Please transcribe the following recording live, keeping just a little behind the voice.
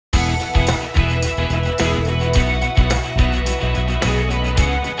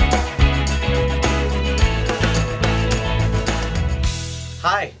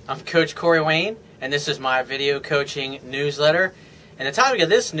I'm Coach Corey Wayne, and this is my video coaching newsletter. And the topic of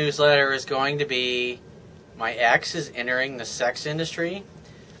this newsletter is going to be my ex is entering the sex industry.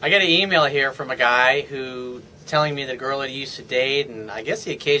 I got an email here from a guy who telling me the girl that he used to date, and I guess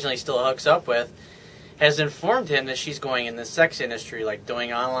he occasionally still hooks up with, has informed him that she's going in the sex industry, like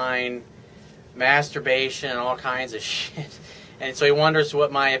doing online masturbation and all kinds of shit. And so he wonders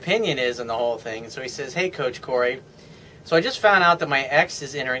what my opinion is on the whole thing. And so he says, "Hey, Coach Corey, so I just found out that my ex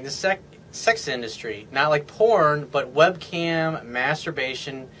is entering the sex industry. Not like porn, but webcam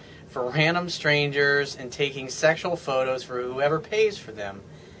masturbation for random strangers and taking sexual photos for whoever pays for them.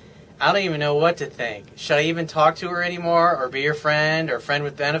 I don't even know what to think. Should I even talk to her anymore or be your friend or friend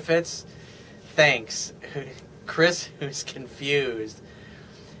with benefits? Thanks." Chris, who's confused.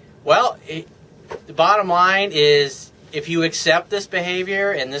 Well, the bottom line is, if you accept this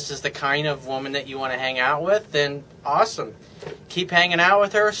behavior and this is the kind of woman that you want to hang out with, then awesome. Keep hanging out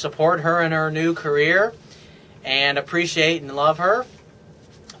with her, support her in her new career, and appreciate and love her.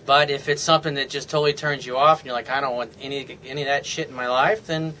 But if it's something that just totally turns you off and you're like, I don't want any of that shit in my life,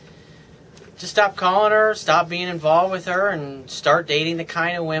 then just stop calling her, stop being involved with her, and start dating the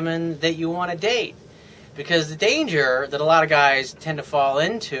kind of women that you want to date. Because the danger that a lot of guys tend to fall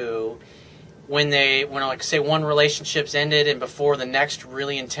into when like say one relationship's ended and before the next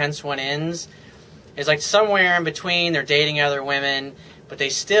really intense one ends, is like somewhere in between they're dating other women, but they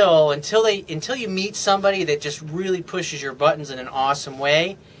still, until you meet somebody that just really pushes your buttons in an awesome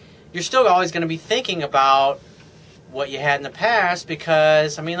way, you're still always going to be thinking about what you had in the past.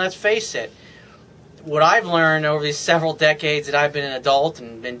 Because, I mean, let's face it, what I've learned over these several decades that I've been an adult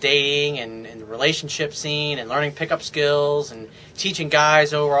and been dating and in the relationship scene and learning pickup skills and teaching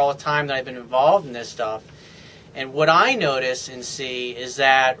guys over all the time that I've been involved in this stuff, and what I notice and see is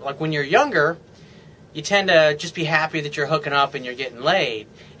that, like, when you're younger, you tend to just be happy that you're hooking up and you're getting laid.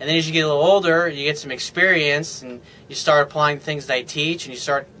 And then as you get a little older, you get some experience and you start applying the things that I teach, and you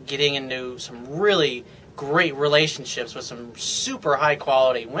start getting into some really great relationships with some super high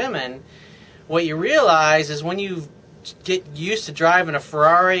quality women. What you realize is when you get used to driving a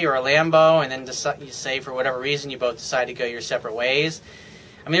Ferrari or a Lambo, and then you say for whatever reason you both decide to go your separate ways.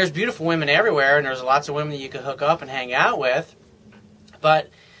 I mean, there's beautiful women everywhere, and there's lots of women that you could hook up and hang out with. But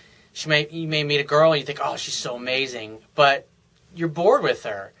you may meet a girl and you think, oh, she's so amazing, but you're bored with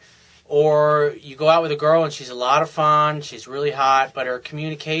her. Or you go out with a girl and she's a lot of fun, she's really hot, but her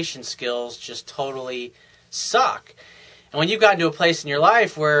communication skills just totally suck. And when you've gotten to a place in your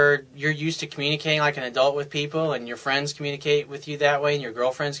life where you're used to communicating like an adult with people, and your friends communicate with you that way, and your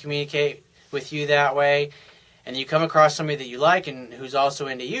girlfriends communicate with you that way, and you come across somebody that you like and who's also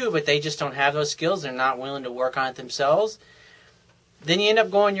into you, but they just don't have those skills, they're not willing to work on it themselves, then you end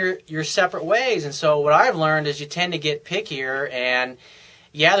up going your separate ways. And so what I've learned is you tend to get pickier, and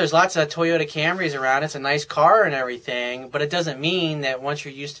yeah, there's lots of Toyota Camrys around. It's a nice car and everything, but it doesn't mean that once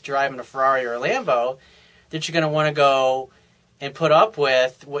you're used to driving a Ferrari or a Lambo that you're going to want to go and put up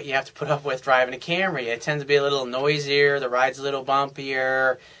with what you have to put up with driving a Camry. It tends to be a little noisier, the ride's a little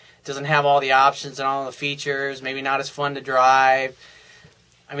bumpier, it doesn't have all the options and all the features, maybe not as fun to drive.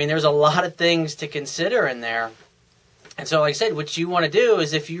 I mean, there's a lot of things to consider in there. And so, like I said, what you want to do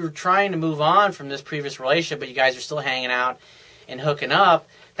is, if you're trying to move on from this previous relationship, but you guys are still hanging out and hooking up,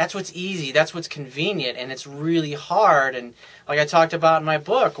 that's what's easy, that's what's convenient, and it's really hard. And like I talked about in my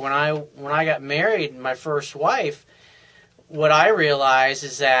book, when I got married, my first wife, what I realized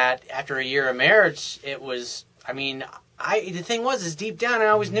is that after a year of marriage, it was, I mean, the thing was, is deep down I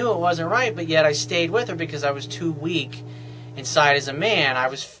always knew it wasn't right, but yet I stayed with her because I was too weak inside as a man.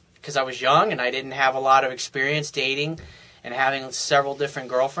 Because I was young and I didn't have a lot of experience dating and having several different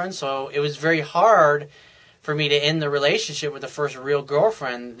girlfriends, so it was very hard for me to end the relationship with the first real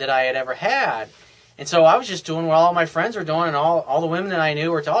girlfriend that I had ever had. And so I was just doing what all my friends were doing, and all the women that I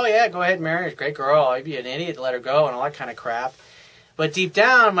knew were, oh yeah, go ahead and marry her, great girl, I'd be an idiot to let her go, and all that kind of crap. But deep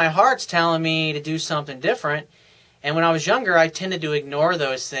down, my heart's telling me to do something different. And when I was younger, I tended to ignore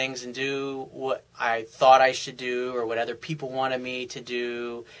those things and do what I thought I should do, or what other people wanted me to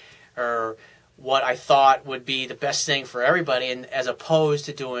do, or what I thought would be the best thing for everybody, and as opposed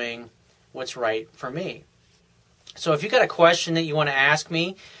to doing what's right for me. So if you've got a question that you want to ask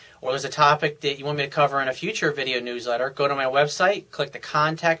me, or there's a topic that you want me to cover in a future video newsletter, go to my website, click the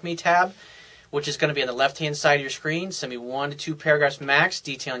Contact Me tab, which is going to be on the left-hand side of your screen. Send me 1 to 2 paragraphs max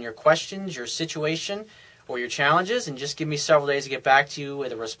detailing your questions, your situation, or your challenges, and just give me several days to get back to you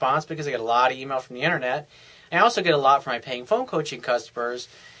with a response, because I get a lot of email from the internet. And I also get a lot from my paying phone coaching customers,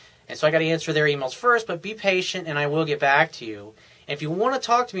 and so I got to answer their emails first, but be patient and I will get back to you. And if you want to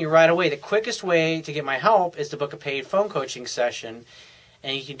talk to me right away, the quickest way to get my help is to book a paid phone coaching session.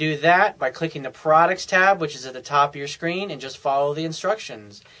 And you can do that by clicking the Products tab, which is at the top of your screen, and just follow the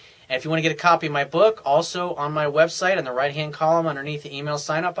instructions. And if you want to get a copy of my book, also on my website, on the right-hand column underneath the email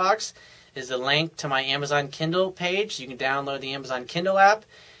sign-up box, is the link to my Amazon Kindle page. So you can download the Amazon Kindle app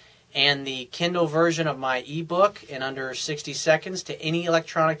and the Kindle version of my ebook in under 60 seconds to any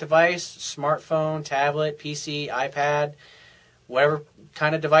electronic device, smartphone, tablet, PC, iPad, whatever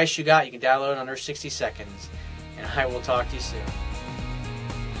kind of device you got, you can download in under 60 seconds. And I will talk to you soon.